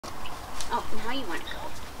Oh, now you want to go.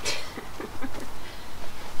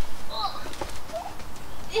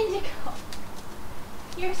 Indigo,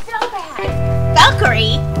 you're so bad.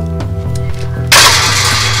 Valkyrie!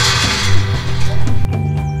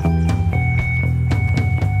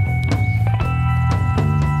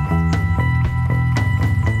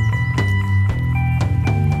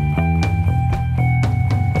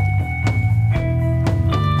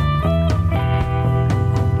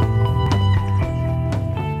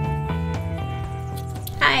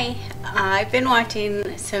 Hi, I've been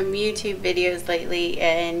watching some YouTube videos lately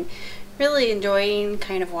and really enjoying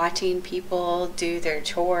kind of watching people do their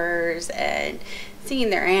chores and seeing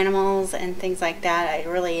their animals and things like that. I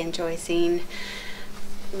really enjoy seeing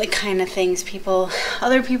the kind of things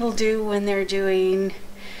other people do when they're doing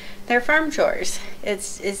their farm chores.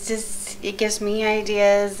 It's just, it gives me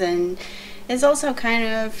ideas, and it's also kind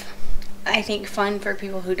of, I think, fun for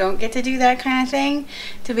people who don't get to do that kind of thing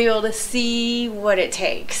to be able to see what it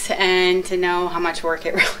takes and to know how much work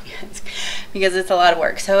it really is, because it's a lot of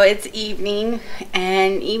work. So it's evening,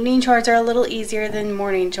 and evening chores are a little easier than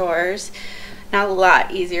morning chores. Not a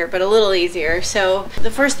lot easier, but a little easier. So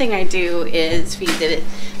the first thing I do is feed the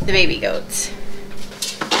baby goats.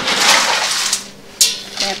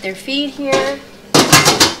 They have their feed here,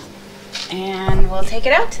 and we'll take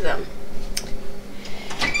it out to them.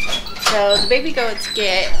 So the baby goats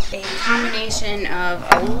get a combination of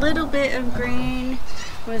a little bit of grain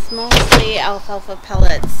with mostly alfalfa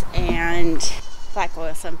pellets and black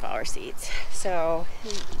oil sunflower seeds. So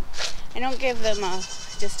I don't give them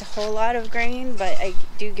just a whole lot of grain, but I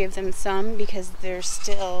do give them some because they're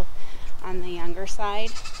still on the younger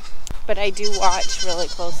side. But I do watch really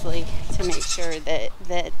closely to make sure that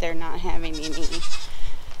they're not having any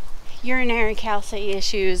urinary calcium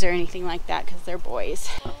issues or anything like that, because they're boys.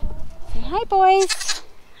 Say hi, boys.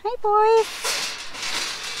 Hi, boys.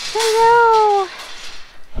 Hello.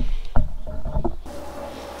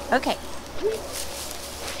 Okay.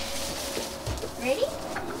 Ready?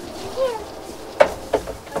 Here.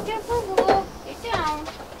 Get down, boo-boo. Get down.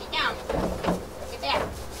 Get down. Get down.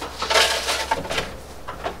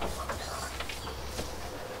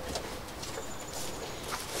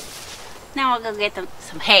 Now I'll go get them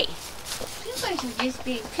some hay. You guys are just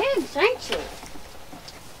big pigs, aren't you?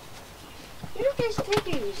 You're just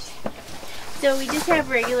piggies. So we just have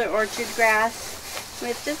regular orchard grass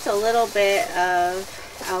with just a little bit of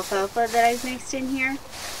alfalfa that I've mixed in here.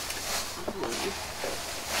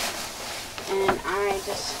 And I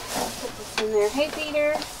just put this in their hay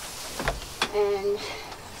feeder, and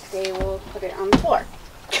they will put it on the floor.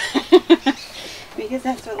 Because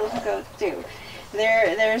that's what little goats do.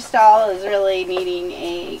 Their stall is really needing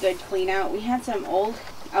a good clean out. We had some old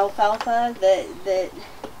alfalfa that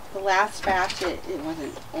the last batch, it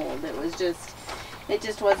wasn't old, it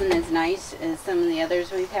just wasn't as nice as some of the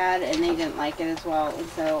others we've had, and they didn't like it as well, and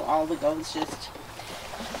so all the goats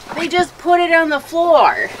they just put it on the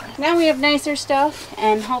floor. Now we have nicer stuff,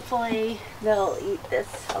 and hopefully they'll eat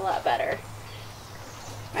this a lot better.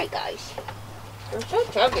 Right, guys? They're so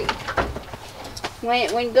chubby.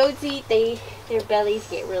 When goats eat, their bellies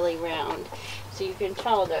get really round, so you can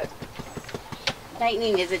tell that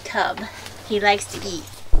Lightning is a tub. He likes to eat.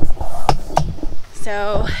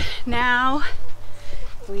 So now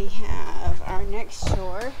we have our next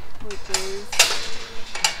chore, which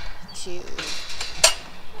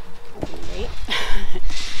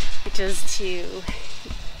is to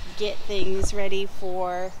get things ready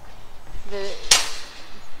for the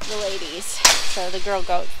ladies. So the girl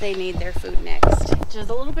goats, they need their food next. Which is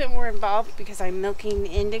a little bit more involved because I'm milking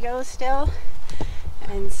indigo still,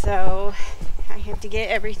 and so I have to get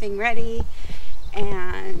everything ready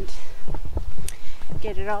and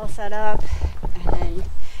get it all set up and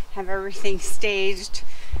have everything staged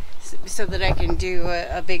so that I can do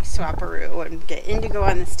a big swapperoo and get Indigo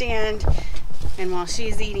on the stand. And while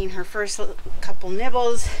she's eating her first couple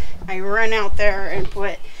nibbles, I run out there and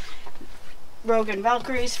put Rogan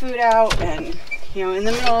Valkyrie's food out, and you know, in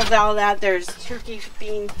the middle of all that there's turkey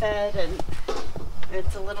being fed, and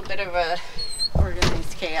it's a little bit of a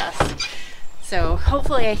organized chaos. So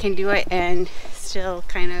hopefully I can do it and still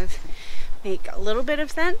kind of make a little bit of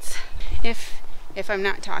sense. If I'm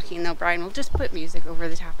not talking though, Brian will just put music over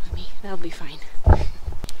the top of me. That'll be fine.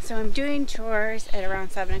 So I'm doing chores at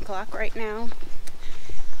around 7 o'clock right now.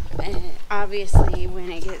 And obviously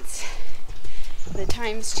when it gets, the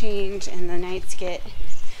times change and the nights get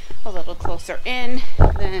a little closer in,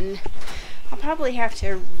 then I'll probably have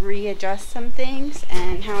to readjust some things.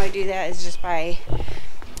 And how I do that is just by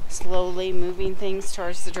slowly moving things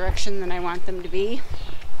towards the direction that I want them to be.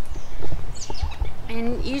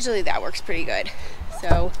 And usually that works pretty good.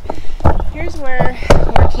 So here's where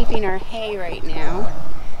we're keeping our hay right now.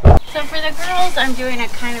 So for the girls, I'm doing a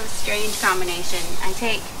kind of strange combination. I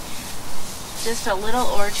take just a little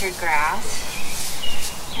orchard grass,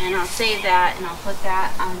 and I'll save that and I'll put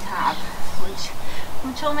that on top,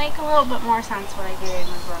 which will make a little bit more sense what I did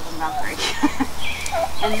with Rose and Valkyrie.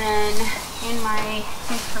 And then in my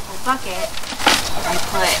big purple bucket, I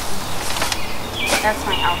put, that's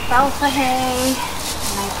my alfalfa hay,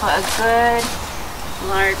 and I put a good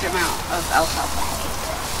large amount of alfalfa hay.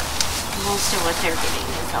 Most of what they're getting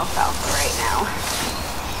is alfalfa right now.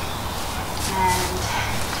 And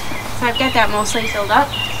so I've got that mostly filled up.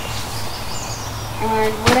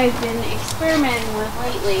 And what I've been experimenting with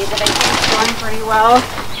lately that I think is going pretty well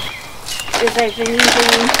is I've been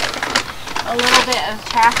using a little bit of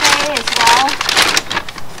chaff hay as well.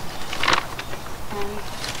 And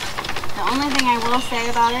the only thing I will say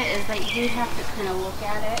about it is that you do have to kind of look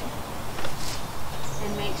at it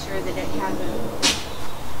and make sure that it hasn't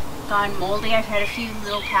gone moldy. I've had a few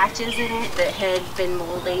little patches in it that had been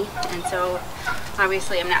moldy, and so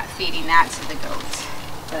obviously I'm not feeding that to the goats,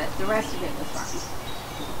 but the rest of it was fine.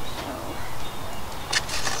 So,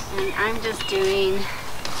 and I'm just doing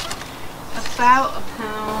about a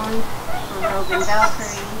pound for Rogue and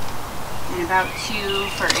Valkyrie and about 2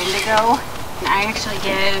 for Indigo. And I actually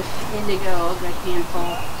give Indigo a good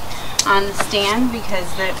handful on the stand because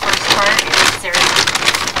the first part is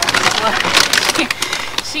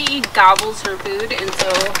she gobbles her food, and so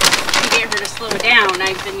to get her to slow down,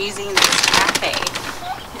 I've been using this chaff hay.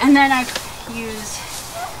 And then I've used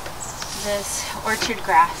this orchard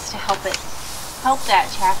grass to help that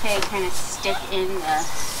chaff hay kind of stick in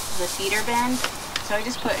the feeder bin. So I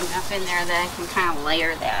just put enough in there that I can kind of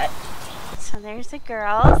layer that. So there's the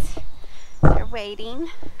girls. They're waiting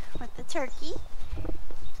with the turkey.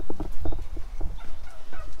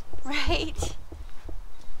 Right?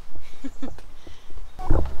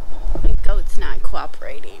 My goat's not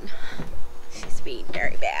cooperating. She's being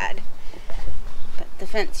very bad. But the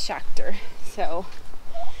fence shocked her, so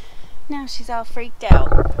now she's all freaked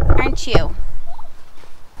out. Aren't you?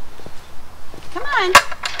 Come on.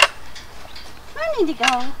 Come on,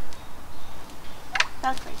 Indigo.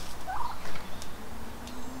 Valkyrie.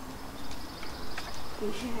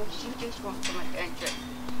 She just wants some attention.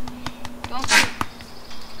 Don't you?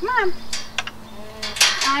 Come on.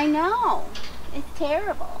 I know. It's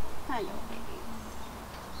terrible. I know, baby.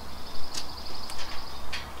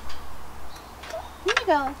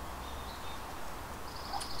 Indigo.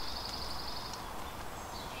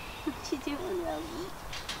 What you doing, Rogie?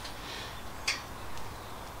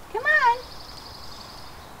 Come on.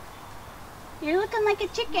 You're looking like a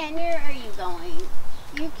chicken. Where are you going?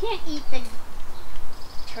 You can't eat the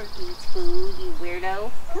turkey's food, you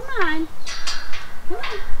weirdo. Come on. Come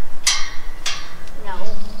on. No.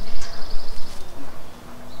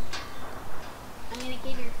 I'm going to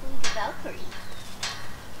give your food to Valkyrie.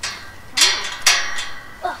 Come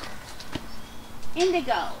on. Ugh.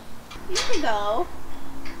 Indigo. Indigo.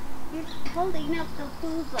 You're holding up the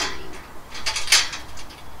food line.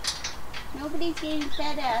 Nobody's getting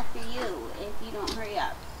fed after you if you don't hurry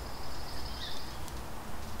up.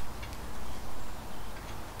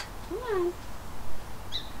 Come on.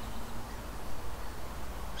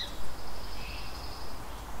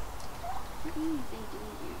 What do you think you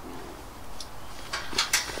need?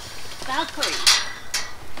 Valkyrie.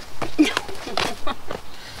 No.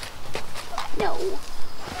 No.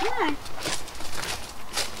 Come on.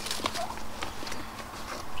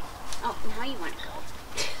 Oh, now you want to go.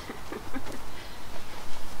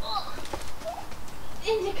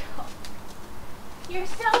 Indigo. You're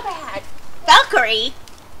so bad. Valkyrie.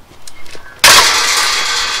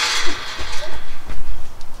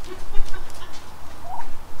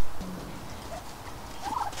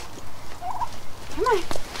 Come on.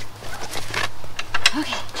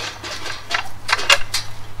 Okay.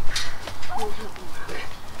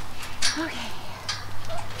 Okay.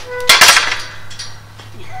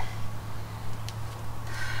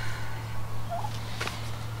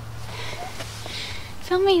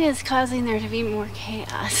 Filming is causing there to be more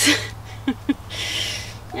chaos.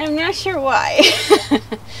 I'm not sure why.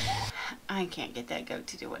 I can't get that goat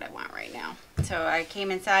to do what I want right now. So I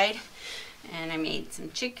came inside and I made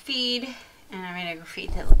some chick feed, and I'm gonna go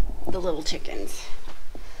feed the little chickens.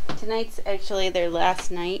 Tonight's actually their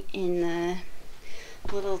last night in the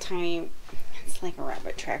little tiny, it's like a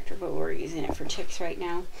rabbit tractor, but we're using it for chicks right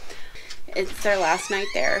now. It's their last night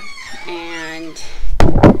there, and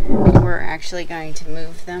we're actually going to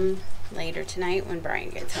move them later tonight when Brian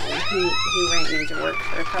gets home. He ran into work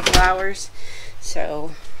for a couple hours,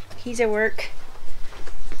 so he's at work,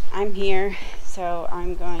 I'm here, So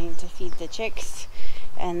I'm going to feed the chicks,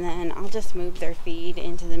 and then I'll just move their feed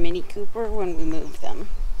into the Mini Cooper when we move them.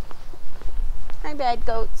 My bad,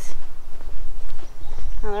 goats.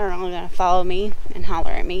 Now they're all gonna follow me and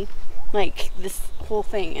holler at me. Like, this whole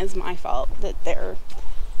thing is my fault that they're,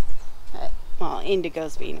 well,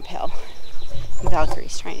 Indigo's being a pill.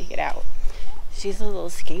 Valkyrie's trying to get out. She's a little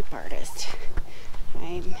escape artist.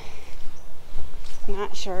 I'm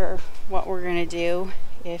not sure what we're gonna do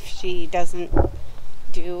if she doesn't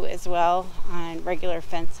do as well on regular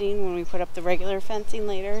fencing when we put up the regular fencing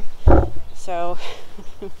later. So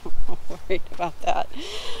I'm worried about that.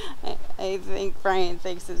 I think Brian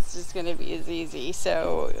thinks it's just going to be as easy,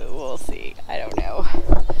 so we'll see. I don't know.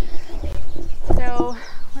 So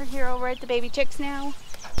we're here over at the baby chicks now,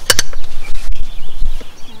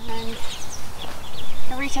 and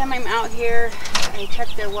every time I'm out here I check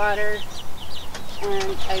their water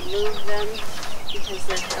and I move them because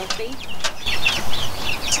they're filthy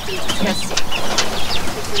and disgusting.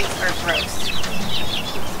 Chickens are gross.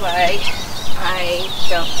 That's why I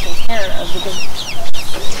don't take care of the baby.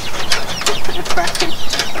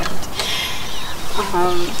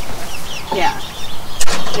 Yeah,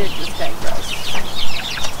 they're just that gross.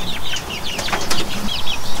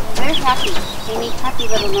 They're happy. They make happy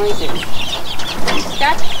little noises.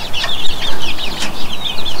 Stop.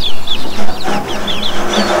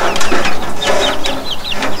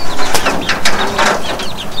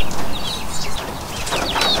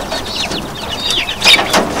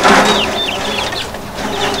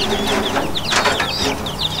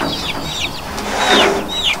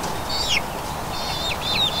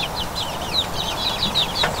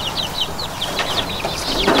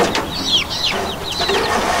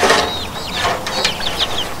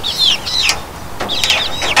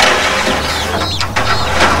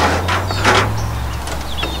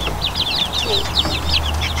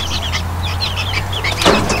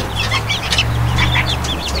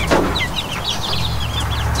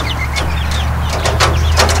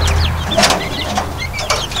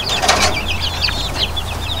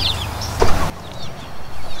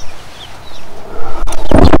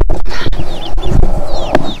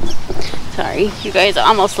 Sorry, you guys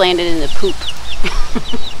almost landed in the poop.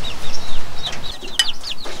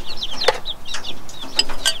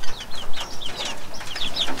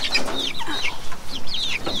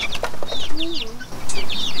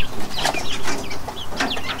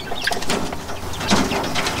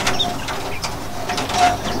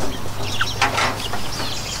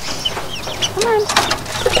 Come on.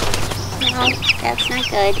 No, that's not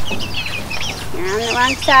good. You're on the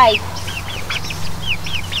wrong side.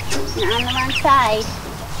 You're on the wrong side.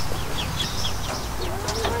 You're on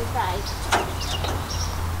the wrong side.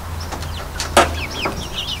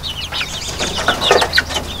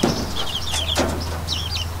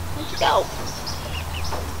 Let's go.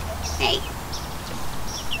 Hey.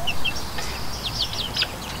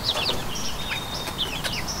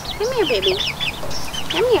 Come here, baby.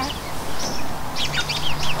 Come here.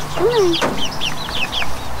 Come on.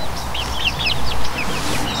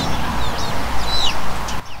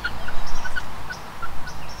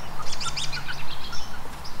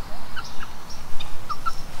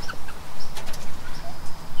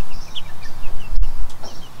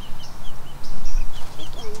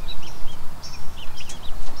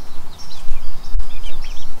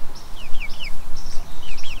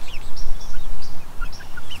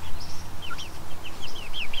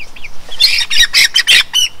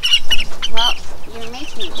 Well, you're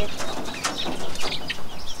making it difficult.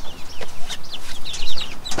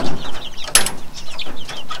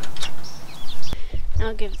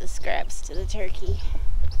 I'll give the scraps to the turkey.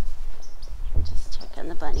 And just check on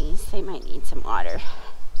the bunnies. They might need some water.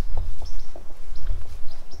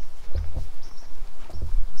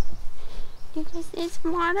 You guys need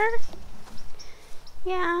some water?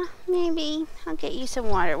 Yeah, maybe. I'll get you some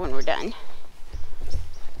water when we're done.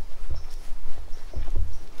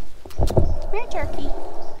 Come here, turkey.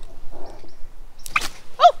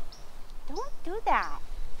 Oh! Don't do that.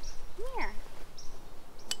 Come here.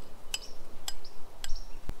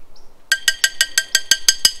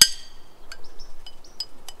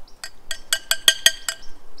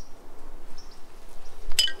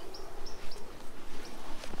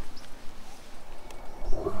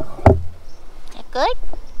 Is that good?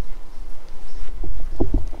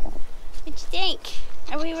 What you think?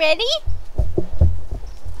 Are we ready?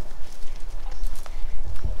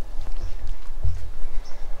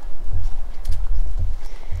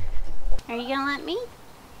 Are you gonna let me?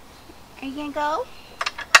 Are you gonna go?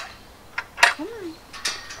 Come on.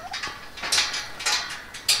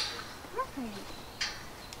 All right.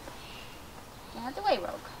 Get out of the way,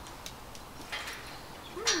 Rogue.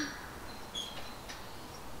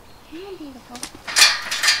 Come on, beautiful.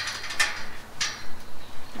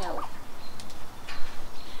 No.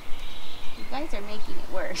 You guys are making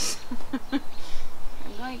it worse. I'm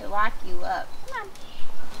going to lock you up. Come on.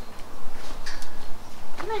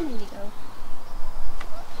 Come on, Indigo.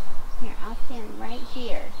 Here, I'll stand right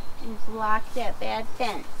here and block that bad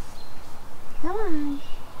fence. Come on.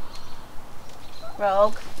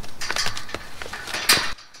 Rogue.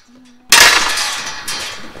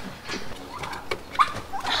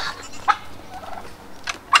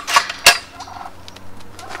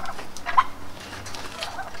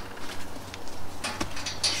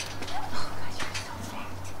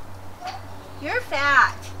 You're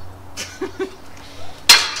fat.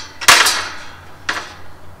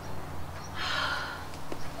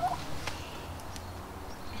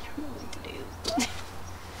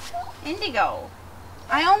 Indigo,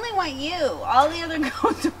 I only want you. All the other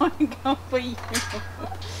goats want to go for you.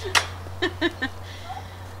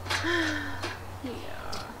 Yeah,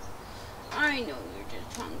 I know you're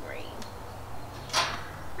just hungry.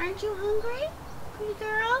 Aren't you hungry, pretty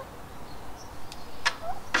girl?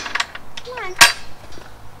 Come on.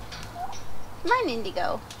 Come on,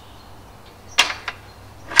 Indigo.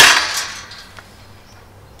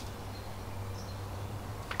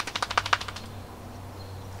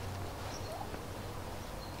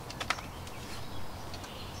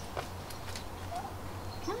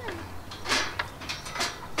 Come on.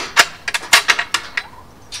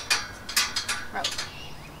 Rose.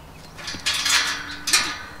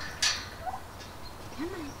 Come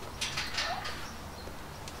on.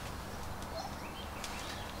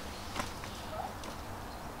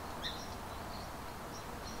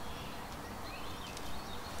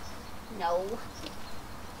 No.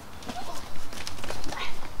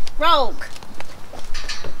 Rogue.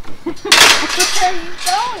 Where are you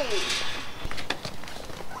going?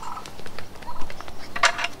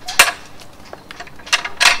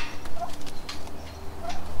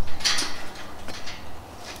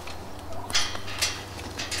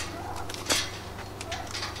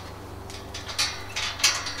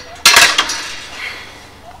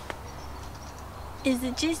 Is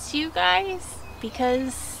it just you guys?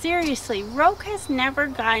 Because seriously, Rogue has never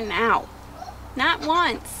gotten out. Not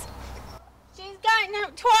once. She's gotten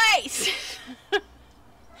out twice.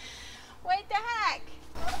 What the heck?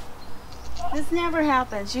 This never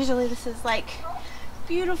happens. Usually this is like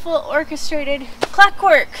beautiful orchestrated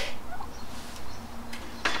clockwork.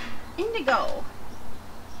 Indigo,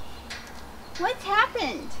 what's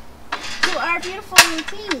happened to our beautiful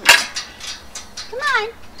routine? Come on.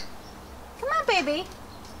 Come on, baby.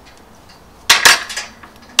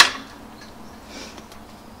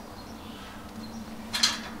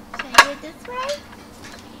 Should I do it this way?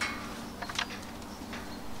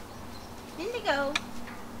 Indigo.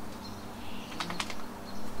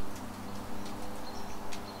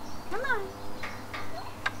 Come on.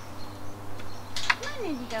 Come on,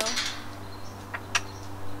 Indigo.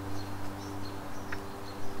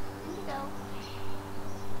 Indigo.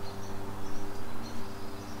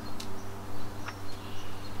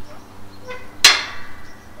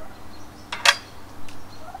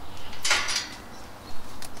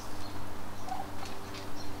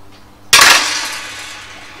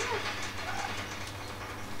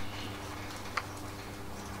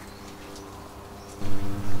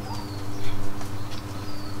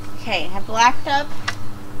 Okay, I've locked up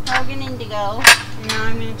Rogue and Indigo, and now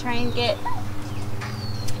I'm going to try and get, I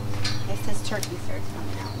guess this turkey starts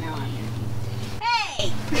coming out. Now I'm going to,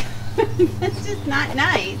 hey! That's just not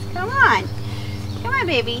nice. Come on. Come on,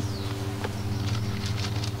 baby.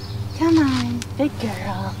 Come on, good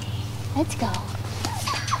girl. Let's go.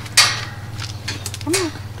 Come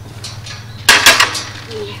on.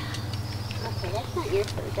 Yeah. Okay, that's not your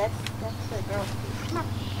food. That's the girl's food. Come on.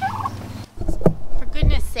 For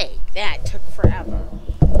goodness sake, that took forever.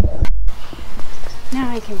 Now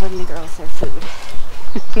I can bring the girls their food.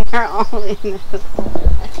 They're all in the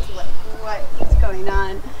what is going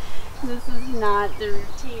on? This is not the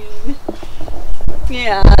routine.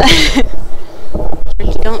 Yeah.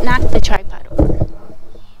 Don't knock the tripod over.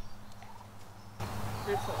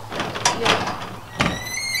 That's all. Yeah.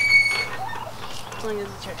 As long as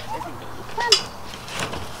the turkey doesn't get you. Come on.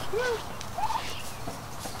 Come on.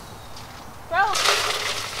 Bro.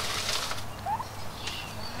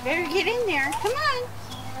 Better get in there. Come on.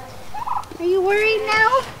 Are you worried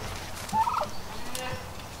now?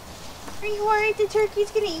 Are you worried the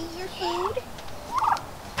turkey's gonna eat your food?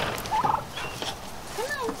 Come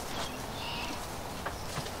on.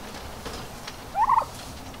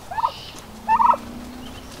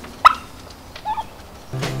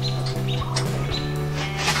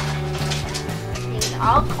 There you go.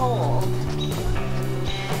 all cold.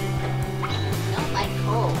 Don't like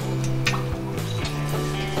cold.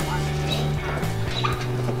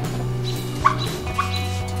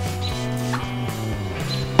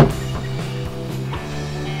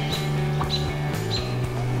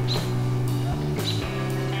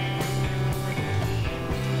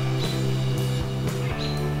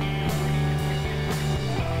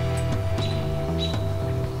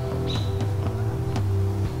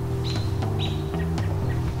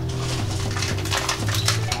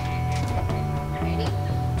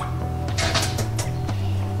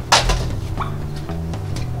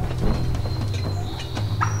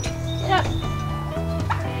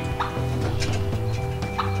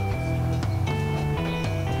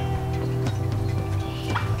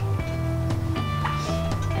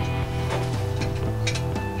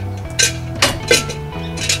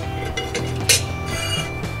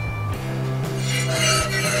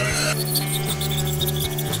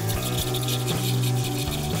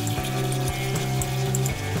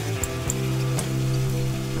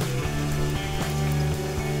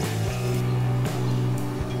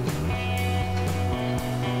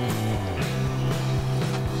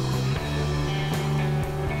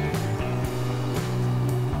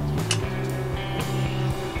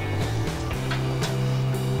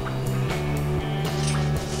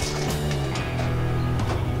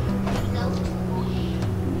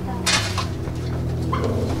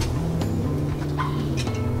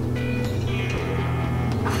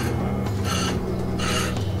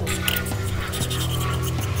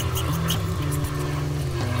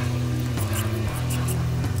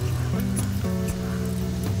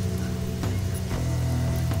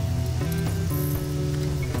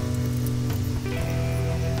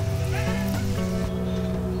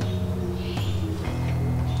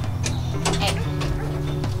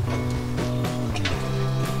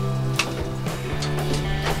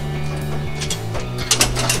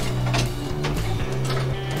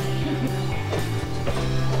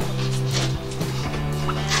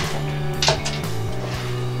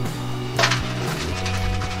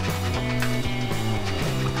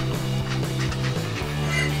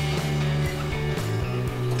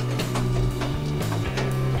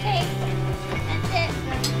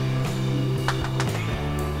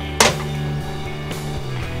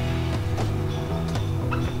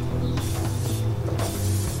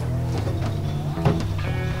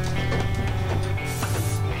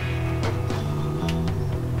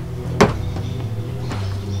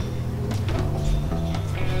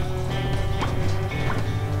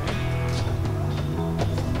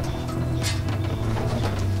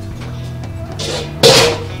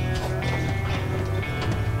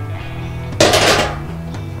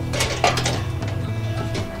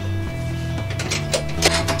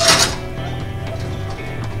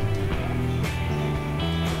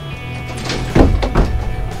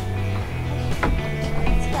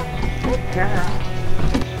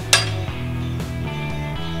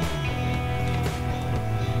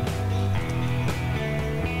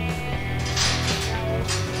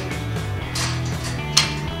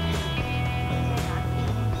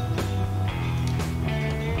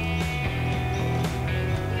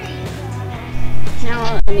 Now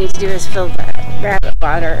all I need to do is fill the rabbit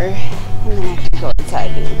water, and then I can go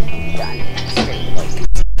inside and be done. Straight like.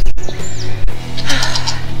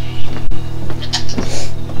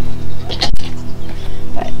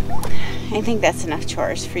 But I think that's enough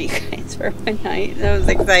chores for you guys for one night. That was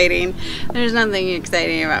exciting. There's nothing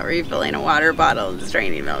exciting about refilling a water bottle and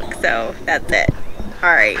straining milk, so that's it.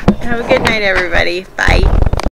 All right. Have a good night, everybody. Bye.